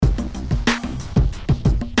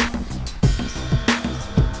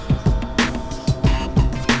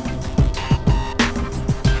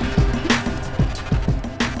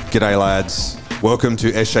G'day lads, welcome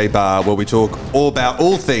to Eshe Bar where we talk all about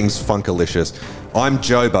all things Funkalicious. I'm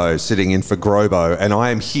Jobo sitting in for Grobo and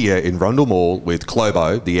I am here in Rundle Mall with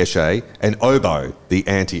Clobo, the Eshe, and Obo, the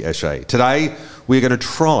anti-Eshe. Today we're going to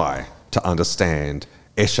try to understand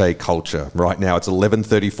Eshe culture. Right now it's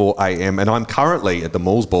 11:34am and I'm currently at the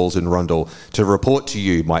Malls Balls in Rundle to report to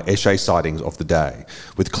you my Eshe sightings of the day.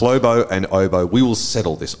 With Clobo and Obo we will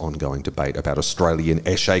settle this ongoing debate about Australian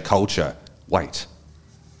Eshe culture. Wait.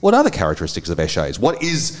 What are the characteristics of Eshes? What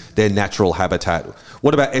is their natural habitat?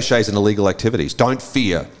 What about Eshes and illegal activities? Don't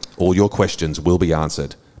fear, all your questions will be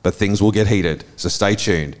answered, but things will get heated, so stay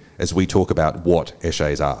tuned as we talk about what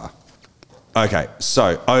Eshes are. Okay,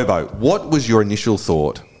 so Obo, what was your initial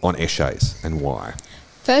thought on Eshes and why?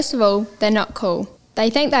 First of all, they're not cool. They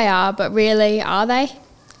think they are, but really, are they?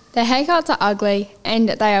 Their haircuts are ugly and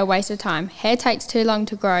they are a waste of time. Hair takes too long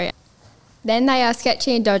to grow. Then they are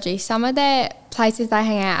sketchy and dodgy. Some of their places they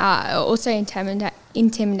hang out are also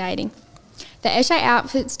intimidating. The Eshe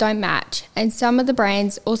outfits don't match, and some of the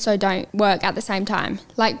brands also don't work at the same time,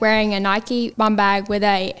 like wearing a Nike bum bag with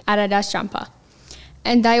a Adidas jumper.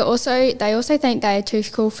 And they also think they are too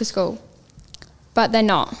cool for school, but they're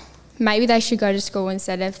not. Maybe they should go to school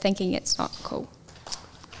instead of thinking it's not cool.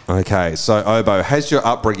 Okay, so Obo, has your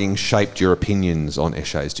upbringing shaped your opinions on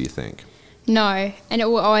Eshes, do you think? No, and it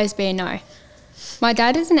will always be a no. My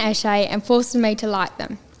dad is an Eshe and forces me to like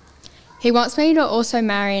them. He wants me to also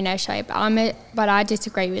marry an Eshe, but I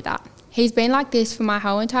disagree with that. He's been like this for my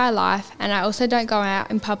whole entire life, and I also don't go out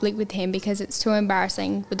in public with him because it's too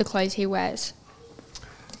embarrassing with the clothes he wears.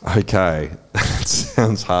 Okay, that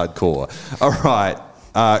sounds hardcore. All right,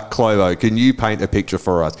 Clovo, can you paint a picture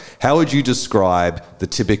for us? How would you describe the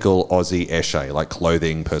typical Aussie Eshe, like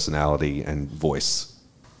clothing, personality and voice?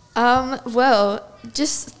 Well,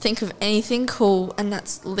 just think of anything cool and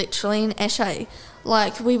that's literally an Eshe.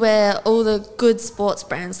 Like, we wear all the good sports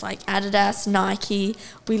brands like Adidas, Nike.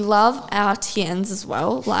 We love our TNs as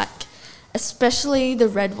well, like especially the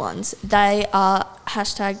red ones. They are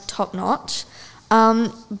hashtag top notch.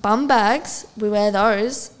 Bum bags, we wear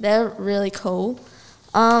those. They're really cool.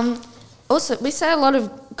 Also, we say a lot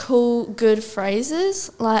of cool, good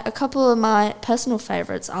phrases. Like, a couple of my personal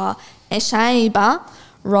favourites are Eshe ba,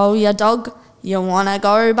 roll your dog, you wanna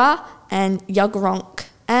go ba, and yugronk.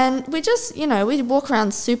 And we just, we walk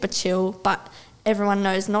around super chill, but everyone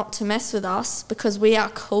knows not to mess with us because we are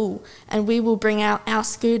cool and we will bring out our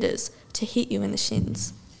scooters to hit you in the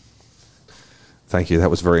shins. Thank you,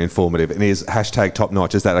 that was very informative. And is hashtag top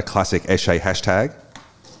notch, is that a classic Eshe hashtag?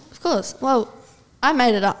 Of course. Well, I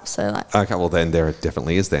made it up, so like... Okay, well then there it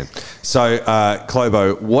definitely is then. So,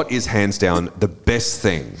 Clobo, what is hands down the best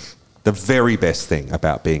thing, the very best thing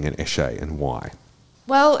about being an Eshe and why?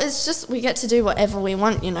 Well, it's just we get to do whatever we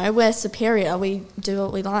want, We're superior. We do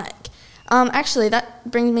what we like. Actually, that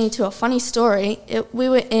brings me to a funny story.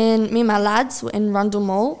 Me and my lads were in Rundle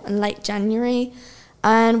Mall in late January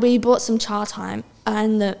and we bought some cha time,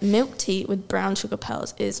 and the milk tea with brown sugar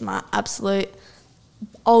pearls is my absolute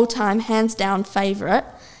all-time, hands-down favourite.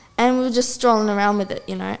 And we were just strolling around with it,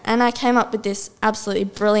 And I came up with this absolutely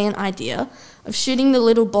brilliant idea of shooting the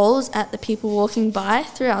little balls at the people walking by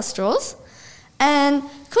through our straws. And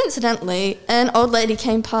coincidentally, an old lady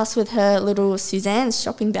came past with her little Suzanne's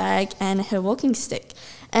shopping bag and her walking stick.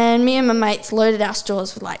 And me and my mates loaded our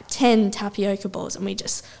straws with like 10 tapioca balls and we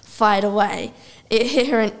just fired away. It hit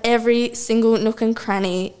her in every single nook and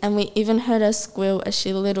cranny, and we even heard her squeal as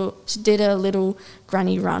she did a little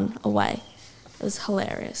granny run away. It was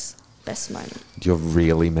hilarious. Best moment. You're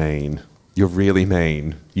really mean. You're really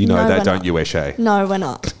mean. You know that, don't you, Eshe? No, we're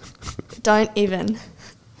not. Don't even.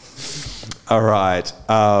 All right.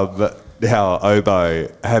 Now,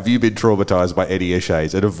 Obo, have you been traumatised by any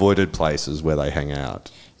Eshes and avoided places where they hang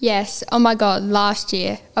out? Yes. Oh my God, last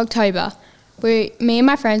year, October, me and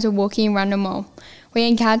my friends were walking in Rundle Mall. We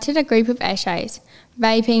encountered a group of Eshes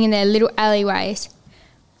vaping in their little alleyways.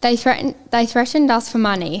 They threatened us for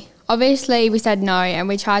money. Obviously, we said no and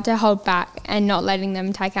we tried to hold back and not letting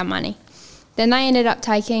them take our money. Then they ended up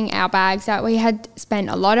taking our bags that we had spent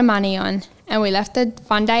a lot of money on, and we left the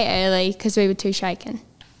fun day early because we were too shaken.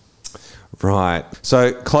 Right.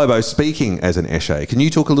 So, Clobo, speaking as an Eshe, can you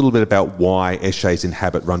talk a little bit about why Eshes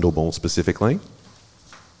inhabit Rundle Mall specifically?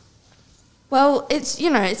 Well, it's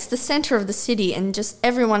the centre of the city and just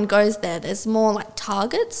everyone goes there. There's more like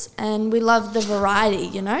targets and we love the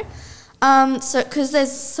variety, So, because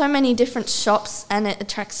there's so many different shops and it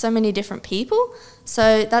attracts so many different people.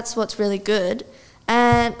 So that's what's really good.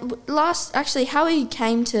 And how we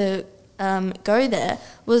came to go there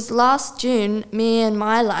was last June. Me and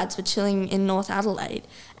my lads were chilling in North Adelaide,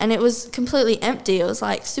 and it was completely empty. It was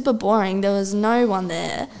like super boring. There was no one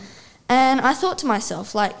there, and I thought to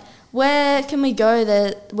myself, like, where can we go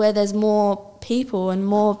there where there's more people and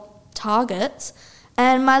more targets?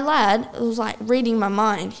 And my lad was like reading my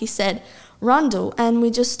mind. He said Rundle, and we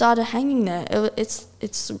just started hanging there. It's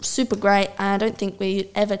super great, and I don't think we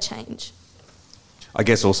ever change. I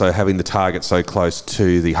guess also having the target so close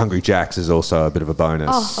to the Hungry Jacks is also a bit of a bonus.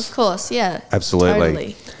 Oh, of course, yeah.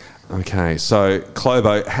 Absolutely. Totally. Okay, so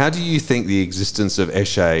Clobo, how do you think the existence of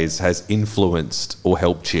Eshays has influenced or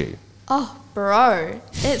helped you? Oh, bro,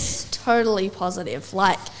 it's totally positive.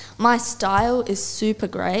 Like, my style is super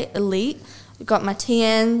great, elite. I've got my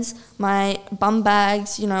TNs, my bum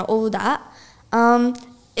bags, you know, all that.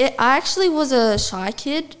 I actually was a shy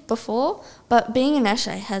kid before, but being an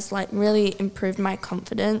Eshay has like really improved my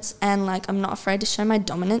confidence, and like I'm not afraid to show my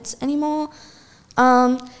dominance anymore.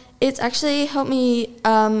 It's actually helped me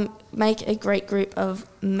make a great group of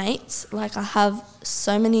mates. Like, I have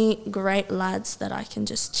so many great lads that I can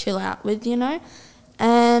just chill out with, you know.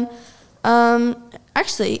 And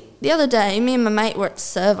actually, the other day, me and my mate were at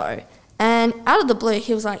Servo, and out of the blue,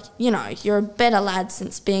 he was like, you know, you're a better lad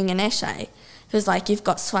since being an Eshay. He was like, you've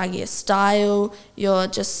got swaggier style, you're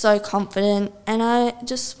just so confident. And I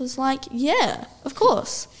just was like, yeah, of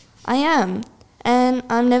course, I am. And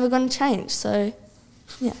I'm never going to change, so,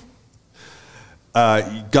 yeah.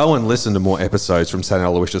 Go and listen to more episodes from St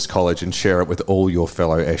Aloysius College and share it with all your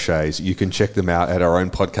fellow Eshays. You can check them out at our own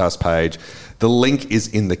podcast page. The link is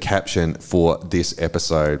in the caption for this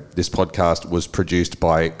episode. This podcast was produced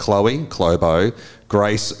by Chloe, Clobo,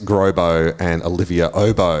 Grace, Grobo, and Olivia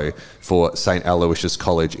Obo for St Aloysius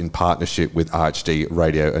College in partnership with ArchD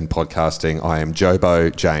Radio and Podcasting. I am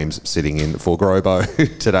Jobo, James, sitting in for Grobo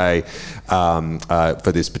today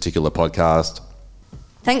for this particular podcast.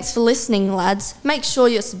 Thanks for listening, lads. Make sure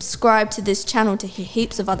you're subscribed to this channel to hear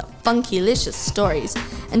heaps of other funky-licious stories.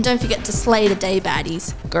 And don't forget to slay the day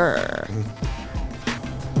baddies. Grrr.